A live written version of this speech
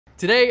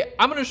Today,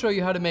 I'm gonna show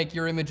you how to make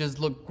your images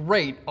look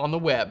great on the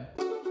web.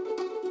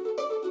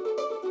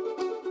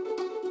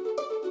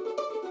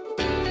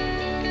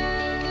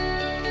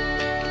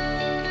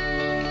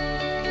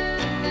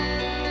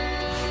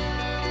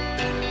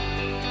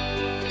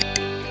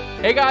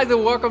 Hey guys,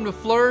 and welcome to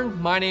Phlearn.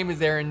 My name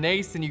is Aaron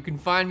Nace, and you can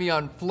find me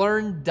on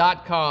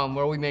Phlearn.com,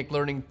 where we make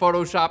learning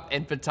Photoshop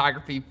and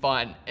photography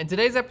fun. And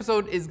today's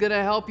episode is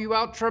gonna help you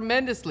out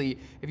tremendously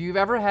if you've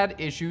ever had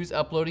issues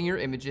uploading your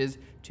images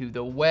to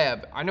the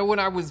web. I know when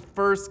I was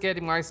first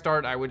getting my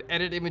start, I would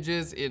edit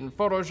images in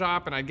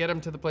Photoshop and I'd get them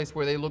to the place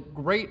where they look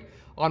great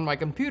on my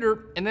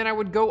computer, and then I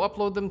would go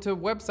upload them to a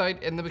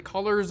website and the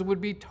colors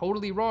would be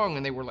totally wrong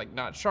and they were like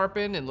not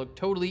sharpened and looked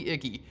totally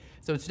icky.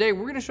 So today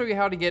we're gonna show you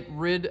how to get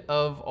rid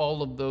of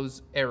all of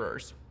those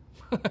errors.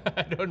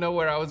 I don't know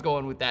where I was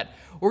going with that.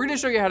 We're gonna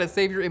show you how to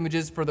save your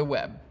images for the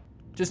web.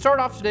 To start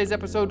off today's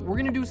episode, we're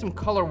gonna do some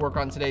color work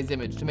on today's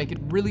image to make it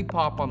really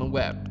pop on the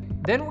web.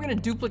 Then we're gonna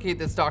duplicate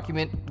this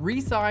document,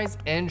 resize,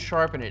 and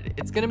sharpen it.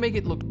 It's gonna make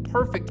it look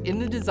perfect in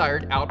the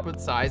desired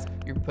output size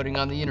you're putting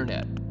on the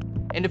internet.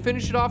 And to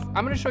finish it off,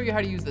 I'm gonna show you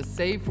how to use the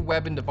Save for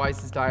Web and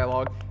Devices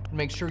dialog and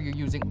make sure you're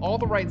using all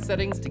the right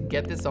settings to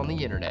get this on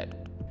the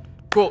internet.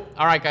 Cool,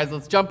 all right guys,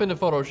 let's jump into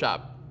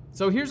Photoshop.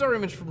 So here's our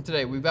image from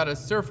today. We've got a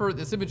surfer.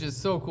 This image is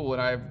so cool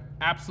and I have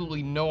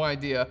absolutely no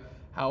idea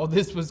how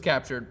this was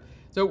captured.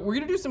 So we're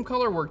gonna do some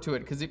color work to it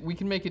because we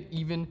can make it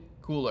even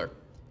cooler.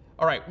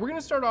 All right, we're gonna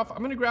start off,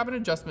 I'm gonna grab an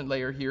adjustment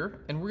layer here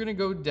and we're gonna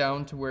go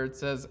down to where it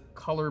says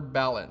color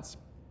balance.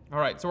 All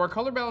right, so our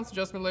color balance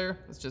adjustment layer,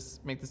 let's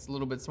just make this a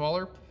little bit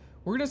smaller.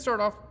 We're gonna start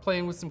off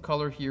playing with some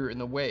color here in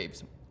the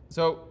waves.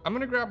 So I'm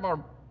gonna grab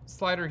our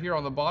slider here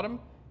on the bottom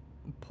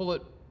and pull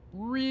it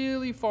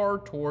really far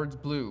towards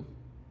blue.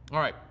 All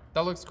right,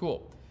 that looks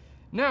cool.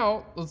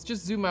 Now, let's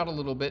just zoom out a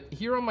little bit.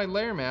 Here on my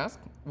layer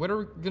mask, what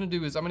we're gonna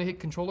do is I'm gonna hit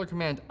Control or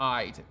Command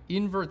I to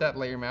invert that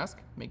layer mask,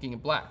 making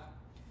it black.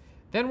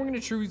 Then we're gonna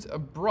choose a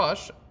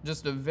brush,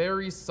 just a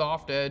very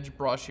soft edge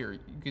brush here.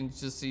 You can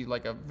just see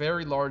like a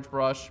very large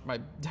brush. My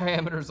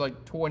diameter is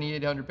like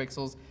 2800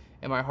 pixels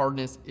and my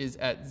hardness is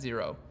at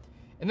 0.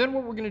 And then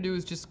what we're gonna do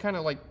is just kind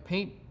of like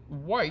paint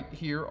white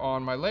here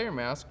on my layer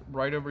mask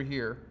right over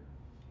here.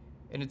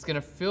 And it's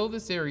gonna fill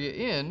this area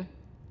in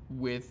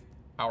with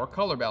our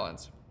color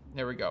balance.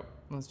 There we go.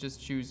 Let's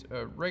just choose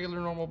a regular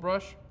normal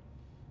brush.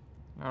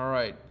 All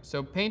right,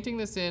 so painting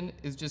this in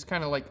is just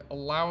kind of like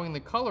allowing the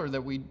color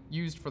that we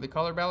used for the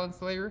color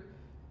balance layer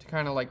to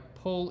kind of like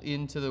pull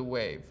into the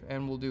wave,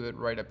 and we'll do it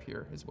right up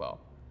here as well.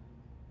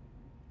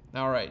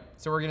 All right,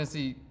 so we're gonna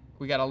see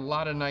we got a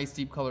lot of nice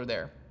deep color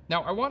there.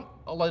 Now I want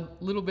a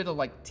little bit of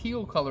like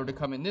teal color to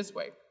come in this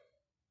way.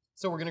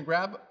 So we're gonna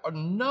grab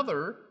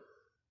another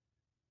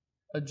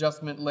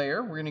adjustment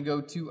layer. We're gonna go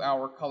to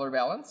our color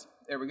balance.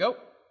 There we go.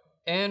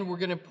 And we're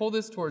gonna pull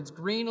this towards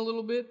green a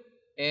little bit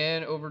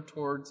and over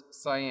towards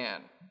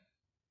cyan.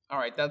 All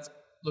right, that's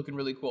looking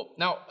really cool.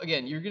 Now,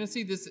 again, you're gonna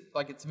see this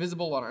like it's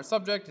visible on our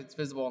subject, it's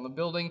visible on the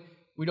building.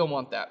 We don't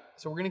want that.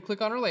 So we're gonna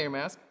click on our layer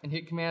mask and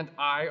hit Command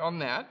I on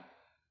that.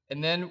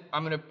 And then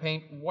I'm gonna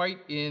paint white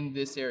in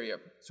this area.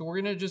 So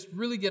we're gonna just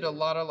really get a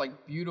lot of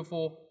like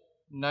beautiful,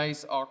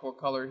 nice aqua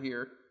color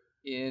here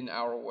in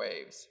our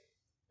waves.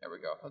 There we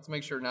go. Let's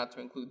make sure not to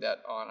include that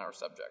on our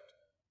subject.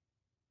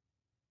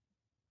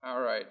 All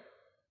right.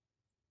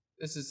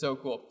 This is so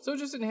cool. So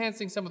just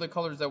enhancing some of the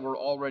colors that were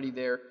already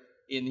there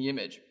in the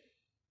image.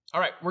 All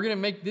right, we're gonna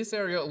make this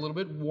area a little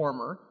bit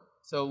warmer.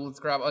 So let's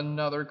grab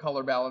another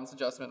color balance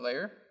adjustment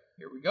layer.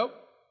 Here we go,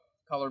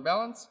 color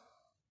balance.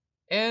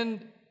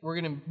 And we're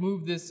gonna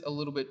move this a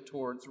little bit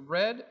towards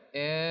red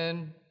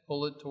and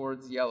pull it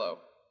towards yellow.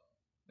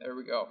 There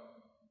we go.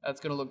 That's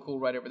gonna look cool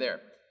right over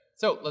there.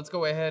 So let's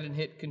go ahead and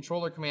hit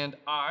Control or Command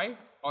I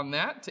on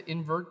that to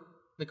invert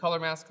the color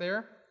mask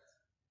there.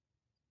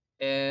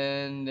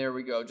 And there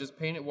we go, just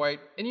paint it white.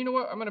 And you know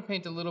what, I'm gonna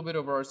paint a little bit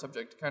over our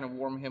subject to kind of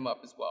warm him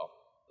up as well.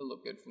 It'll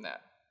look good from that.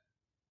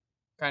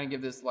 Kind of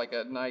give this like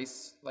a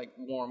nice, like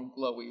warm,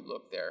 glowy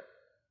look there.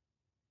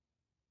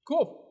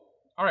 Cool.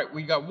 All right,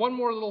 we got one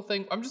more little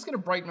thing. I'm just gonna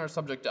brighten our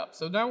subject up.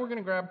 So now we're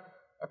gonna grab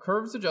a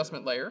curves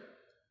adjustment layer.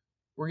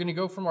 We're gonna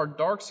go from our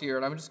darks here,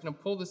 and I'm just gonna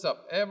pull this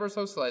up ever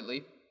so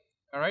slightly.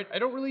 All right, I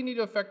don't really need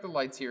to affect the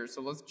lights here, so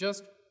let's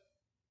just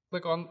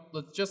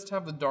let's just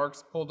have the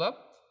darks pulled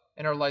up.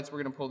 And our lights,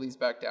 we're gonna pull these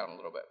back down a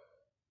little bit.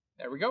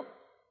 There we go.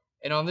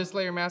 And on this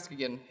layer mask,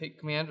 again, hit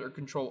Command or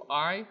Control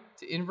I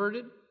to invert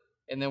it.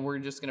 And then we're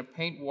just gonna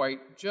paint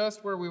white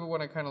just where we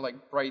wanna kind of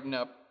like brighten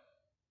up,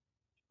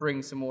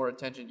 bring some more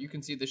attention. You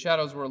can see the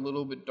shadows were a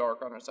little bit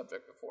dark on our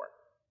subject before.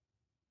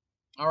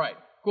 All right,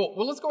 cool.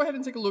 Well, let's go ahead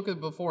and take a look at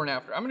the before and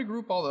after. I'm gonna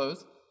group all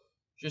those.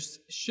 Just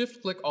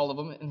shift click all of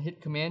them and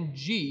hit Command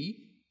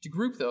G to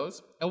group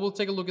those. And we'll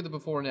take a look at the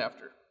before and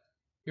after.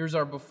 Here's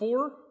our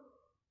before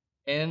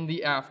and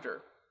the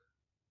after.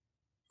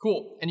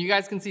 Cool, and you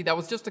guys can see that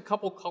was just a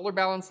couple color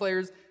balance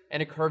layers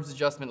and a curves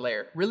adjustment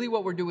layer. Really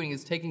what we're doing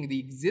is taking the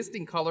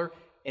existing color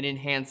and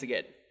enhancing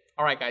it.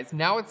 All right guys,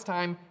 now it's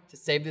time to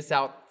save this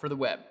out for the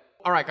web.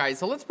 All right, guys,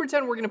 so let's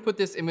pretend we're gonna put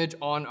this image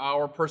on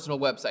our personal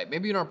website,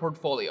 maybe in our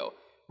portfolio.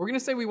 We're gonna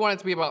say we want it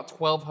to be about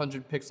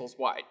 1200 pixels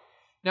wide.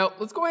 Now,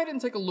 let's go ahead and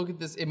take a look at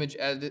this image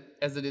as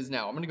it is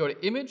now. I'm gonna go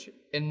to Image,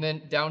 and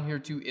then down here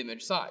to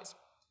Image Size.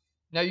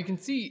 Now you can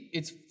see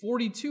it's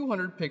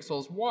 4200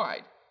 pixels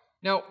wide.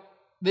 Now,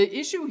 the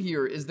issue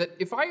here is that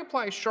if I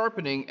apply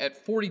sharpening at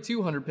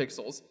 4200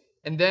 pixels,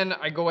 and then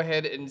I go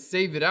ahead and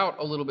save it out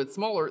a little bit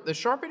smaller, the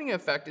sharpening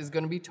effect is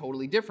gonna be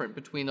totally different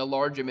between a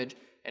large image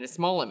and a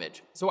small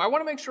image. So I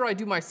wanna make sure I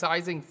do my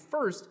sizing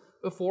first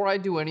before I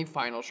do any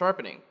final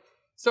sharpening.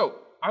 So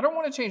I don't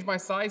wanna change my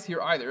size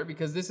here either,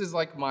 because this is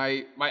like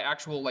my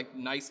actual like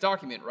nice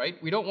document,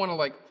 right? We don't wanna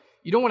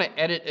you don't wanna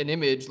edit an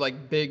image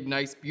like big,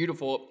 nice,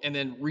 beautiful, and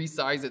then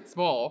resize it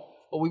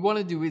small. What we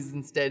wanna do is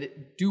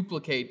instead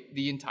duplicate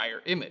the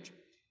entire image.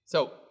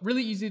 So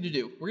really easy to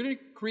do. We're gonna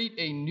create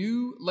a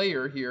new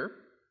layer here.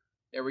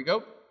 There we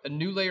go, a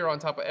new layer on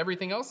top of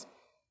everything else.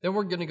 Then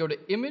we're gonna go to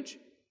Image,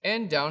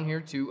 and down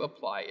here to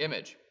Apply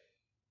Image.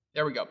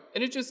 There we go.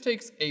 And it just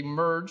takes a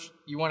merge.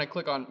 You wanna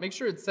click on, make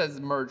sure it says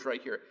merge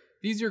right here.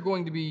 These are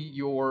going to be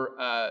your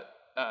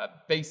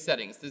base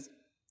settings.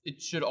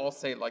 It should all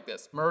say it like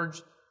this: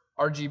 merge,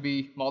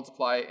 RGB,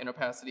 multiply, and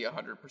opacity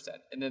 100%.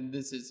 And then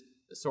this is,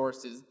 the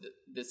source is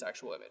this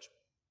actual image.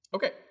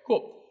 Okay,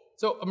 cool.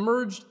 So a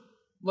merged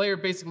layer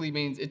basically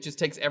means it just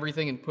takes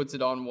everything and puts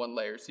it on one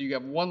layer. So you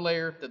have one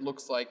layer that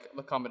looks like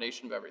the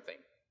combination of everything.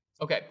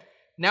 Okay,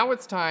 now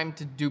it's time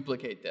to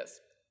duplicate this.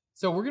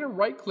 So we're gonna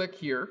right click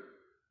here,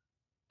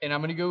 and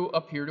I'm gonna go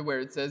up here to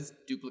where it says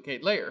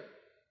duplicate layer.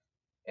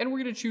 And we're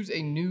gonna choose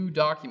a new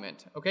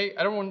document, okay?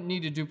 I don't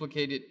need to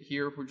duplicate it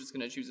here. We're just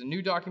gonna choose a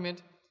new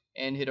document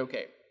and hit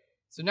okay.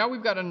 So now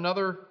we've got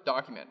another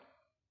document.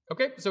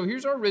 Okay, so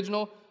here's our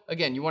original.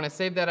 Again, you wanna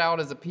save that out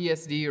as a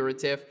PSD or a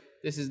TIFF.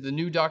 This is the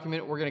new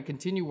document. We're gonna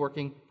continue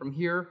working from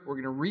here. We're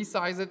gonna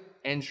resize it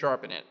and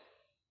sharpen it.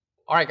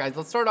 All right, guys,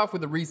 let's start off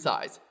with the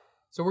resize.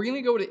 So we're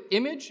gonna go to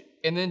Image,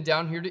 and then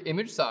down here to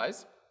Image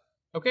Size.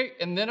 Okay,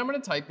 and then I'm gonna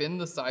type in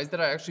the size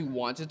that I actually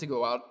want it to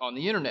go out on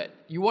the internet.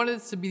 You want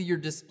it to be your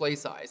display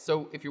size.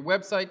 So if your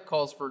website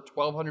calls for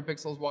 1200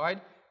 pixels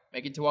wide,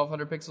 make it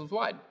 1200 pixels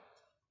wide.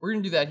 We're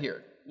gonna do that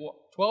here,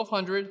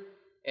 1200,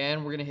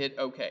 and we're gonna hit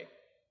OK.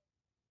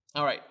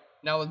 All right,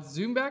 now let's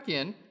zoom back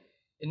in,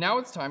 and now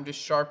it's time to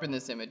sharpen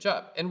this image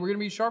up. And we're gonna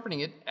be sharpening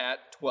it at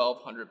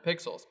 1200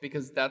 pixels,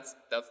 because that's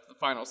the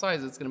final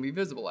size it's gonna be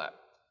visible at.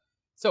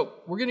 So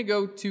we're gonna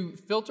go to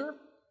Filter,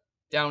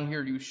 down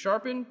here to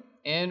Sharpen,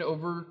 and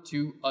over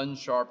to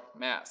Unsharp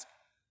Mask.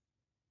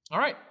 All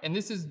right, and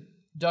this is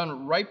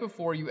done right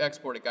before you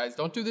export it, guys.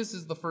 Don't do this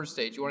as the first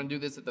stage. You wanna do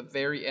this at the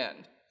very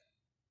end.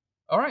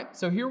 All right,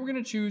 so here we're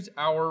gonna choose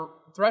our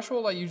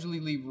threshold. I usually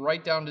leave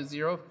right down to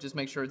 0. Just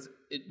make sure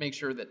make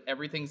sure that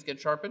everything's get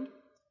sharpened.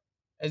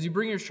 As you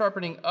bring your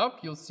sharpening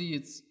up, you'll see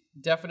it's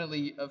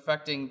definitely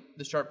affecting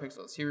the sharp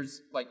pixels.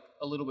 Here's like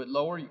a little bit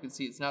lower. You can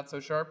see it's not so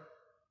sharp.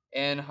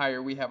 And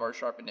higher, we have our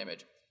sharpened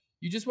image.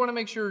 You just wanna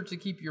make sure to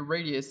keep your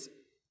radius.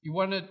 You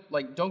wanna,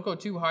 don't go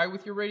too high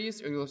with your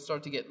radius, or you'll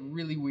start to get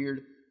really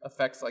weird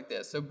effects like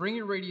this. So bring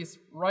your radius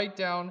right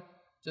down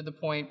to the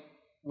point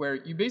where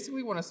you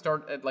basically wanna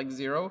start at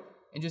 0,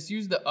 and just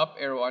use the up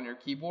arrow on your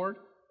keyboard,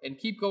 and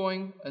keep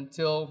going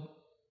until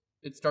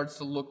it starts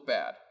to look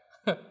bad.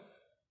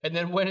 And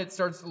then when it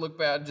starts to look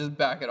bad, just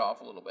back it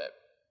off a little bit.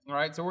 All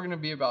right, so we're gonna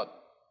be about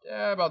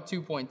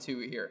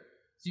 2.2 here.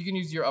 So you can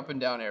use your up and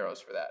down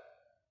arrows for that.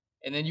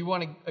 And then you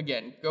wanna,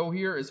 again, go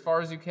here as far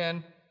as you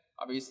can.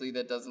 Obviously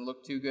that doesn't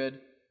look too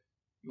good.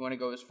 You wanna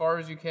go as far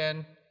as you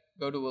can,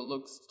 go to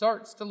what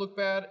starts to look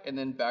bad, and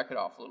then back it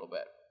off a little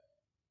bit.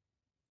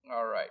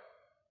 All right,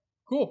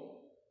 cool.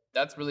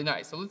 That's really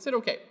nice. So let's hit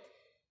OK.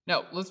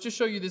 Now, let's just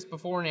show you this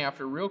before and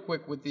after real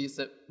quick with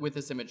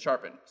this image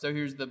sharpened. So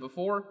here's the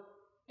before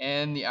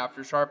and the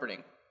after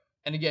sharpening.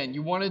 And again,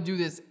 you want to do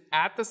this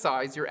at the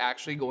size you're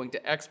actually going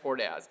to export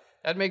as.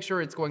 That makes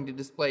sure it's going to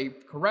display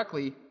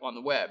correctly on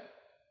the web.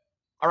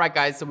 All right,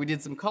 guys, so we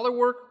did some color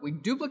work, we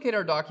duplicate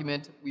our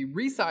document, we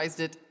resized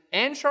it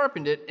and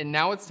sharpened it, and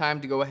now it's time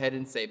to go ahead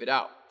and save it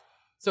out.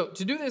 So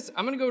to do this,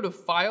 I'm going to go to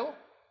File,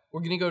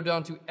 we're going to go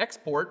down to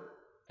Export,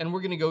 and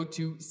we're gonna go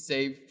to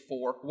Save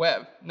for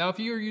Web. Now, if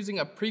you're using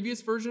a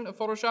previous version of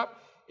Photoshop,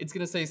 it's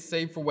gonna say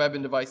Save for Web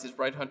and Devices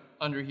right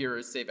under here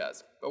as Save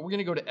As. But we're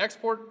gonna go to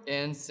Export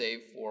and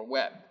Save for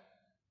Web.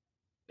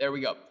 There we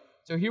go.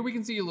 So here we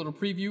can see a little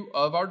preview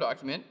of our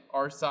document.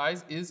 Our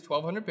size is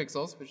 1200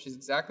 pixels, which is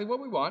exactly what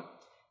we want.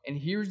 And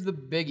here's the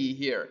biggie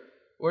here,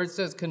 where it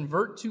says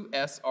Convert to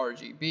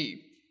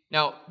sRGB.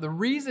 Now, the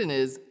reason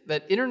is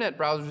that internet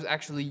browsers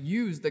actually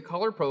use the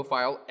color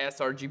profile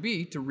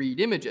sRGB to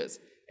read images.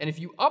 And if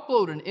you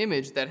upload an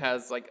image that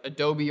has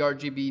Adobe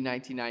RGB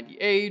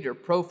 1998 or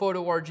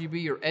ProPhoto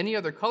RGB or any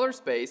other color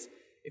space,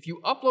 if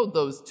you upload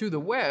those to the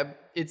web,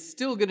 it's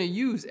still gonna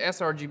use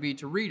sRGB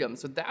to read them.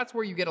 So that's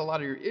where you get a lot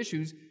of your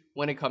issues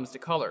when it comes to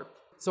color.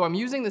 So I'm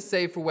using the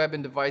Save for Web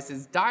and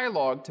Devices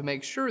dialog to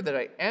make sure that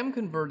I am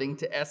converting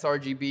to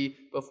sRGB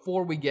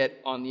before we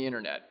get on the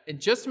internet. And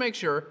just to make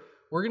sure,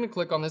 we're gonna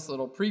click on this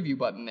little preview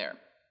button there.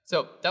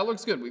 So that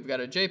looks good. We've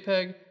got a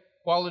JPEG.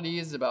 Quality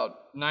is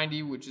about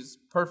 90, which is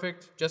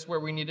perfect, just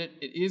where we need it.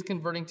 It is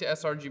converting to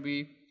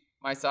sRGB,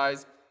 my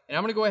size. And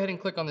I'm gonna go ahead and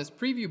click on this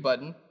preview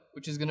button,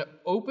 which is gonna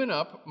open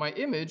up my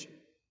image,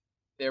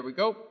 there we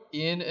go,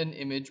 in an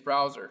image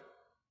browser,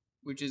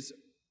 which is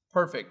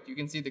perfect. You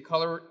can see the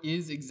color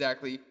is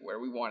exactly where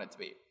we want it to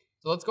be.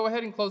 So let's go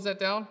ahead and close that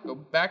down, go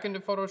back into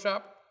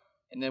Photoshop,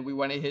 and then we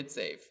wanna hit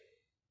save.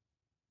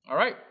 All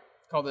right,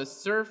 call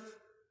this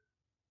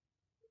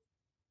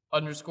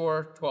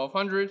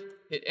surf_1200,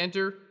 hit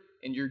enter,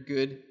 and you're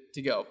good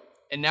to go.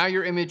 And now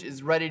your image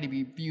is ready to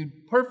be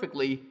viewed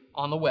perfectly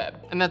on the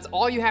web. And that's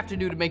all you have to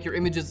do to make your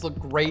images look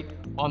great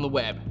on the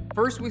web.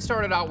 First, we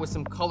started out with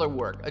some color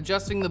work,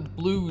 adjusting the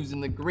blues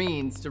and the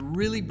greens to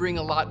really bring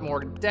a lot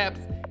more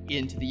depth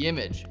into the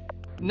image.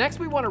 Next,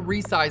 we want to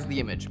resize the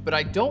image, but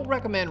I don't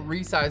recommend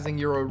resizing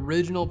your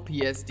original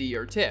PSD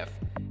or TIFF.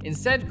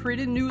 Instead, create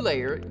a new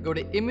layer, go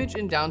to Image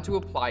and down to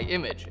Apply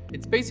Image.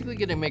 It's basically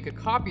going to make a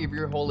copy of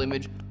your whole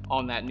image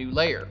on that new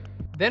layer.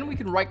 Then we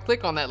can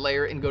right-click on that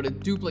layer and go to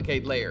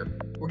Duplicate Layer.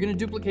 We're going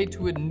to duplicate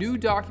to a new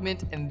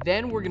document, and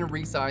then we're going to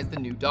resize the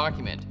new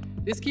document.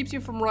 This keeps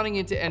you from running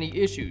into any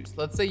issues.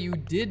 Let's say you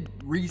did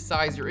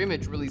resize your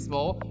image really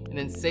small and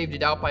then saved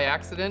it out by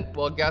accident.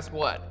 Well, guess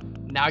what?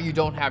 Now you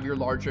don't have your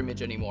large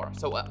image anymore.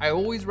 So I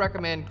always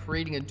recommend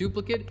creating a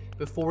duplicate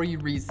before you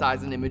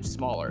resize an image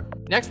smaller.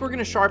 Next, we're going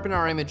to sharpen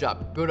our image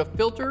up. Go to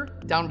Filter,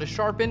 down to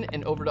Sharpen,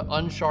 and over to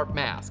Unsharp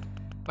Mask.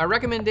 My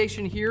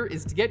recommendation here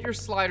is to get your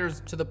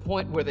sliders to the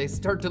point where they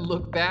start to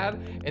look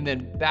bad and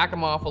then back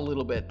them off a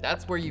little bit.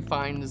 That's where you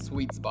find the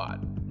sweet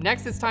spot.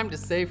 Next, it's time to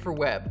save for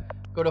web.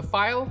 Go to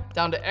File,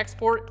 down to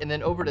Export, and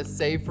then over to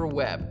Save for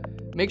Web.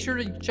 Make sure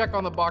to check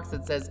on the box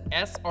that says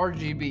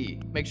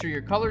sRGB. Make sure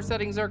your color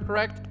settings are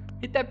correct.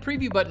 Hit that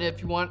preview button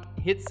if you want,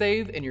 hit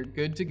save, and you're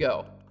good to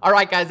go. All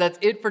right, guys, that's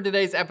it for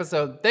today's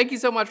episode. Thank you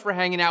so much for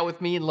hanging out with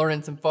me and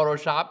learning some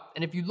Photoshop.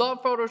 And if you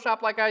love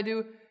Photoshop like I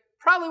do,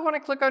 probably want to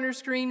click on your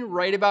screen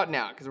right about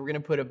now, because we're going to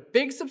put a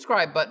big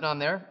subscribe button on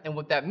there. And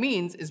what that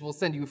means is we'll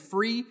send you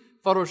free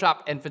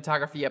Photoshop and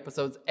photography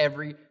episodes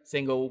every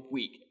single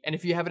week. And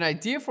if you have an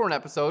idea for an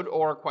episode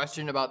or a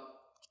question about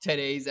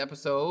today's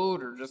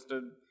episode, or just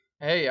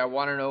hey, I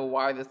want to know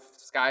why the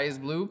sky is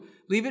blue,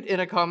 leave it in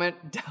a comment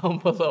down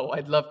below.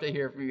 I'd love to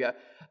hear from you.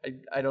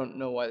 I don't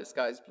know why the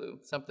sky is blue.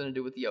 Something to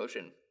do with the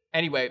ocean.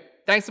 Anyway,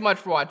 thanks so much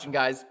for watching,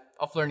 guys.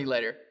 I'll Phlearn you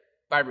later.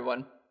 Bye,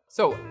 everyone.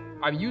 So,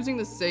 I'm using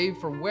the Save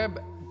for Web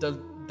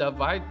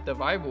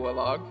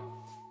dialog.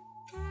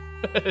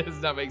 Does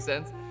that make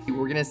sense?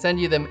 We're gonna send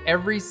you them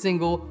every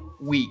single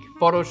week.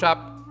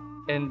 Photoshop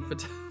and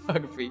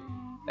photography.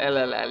 La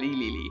la la li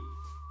li li.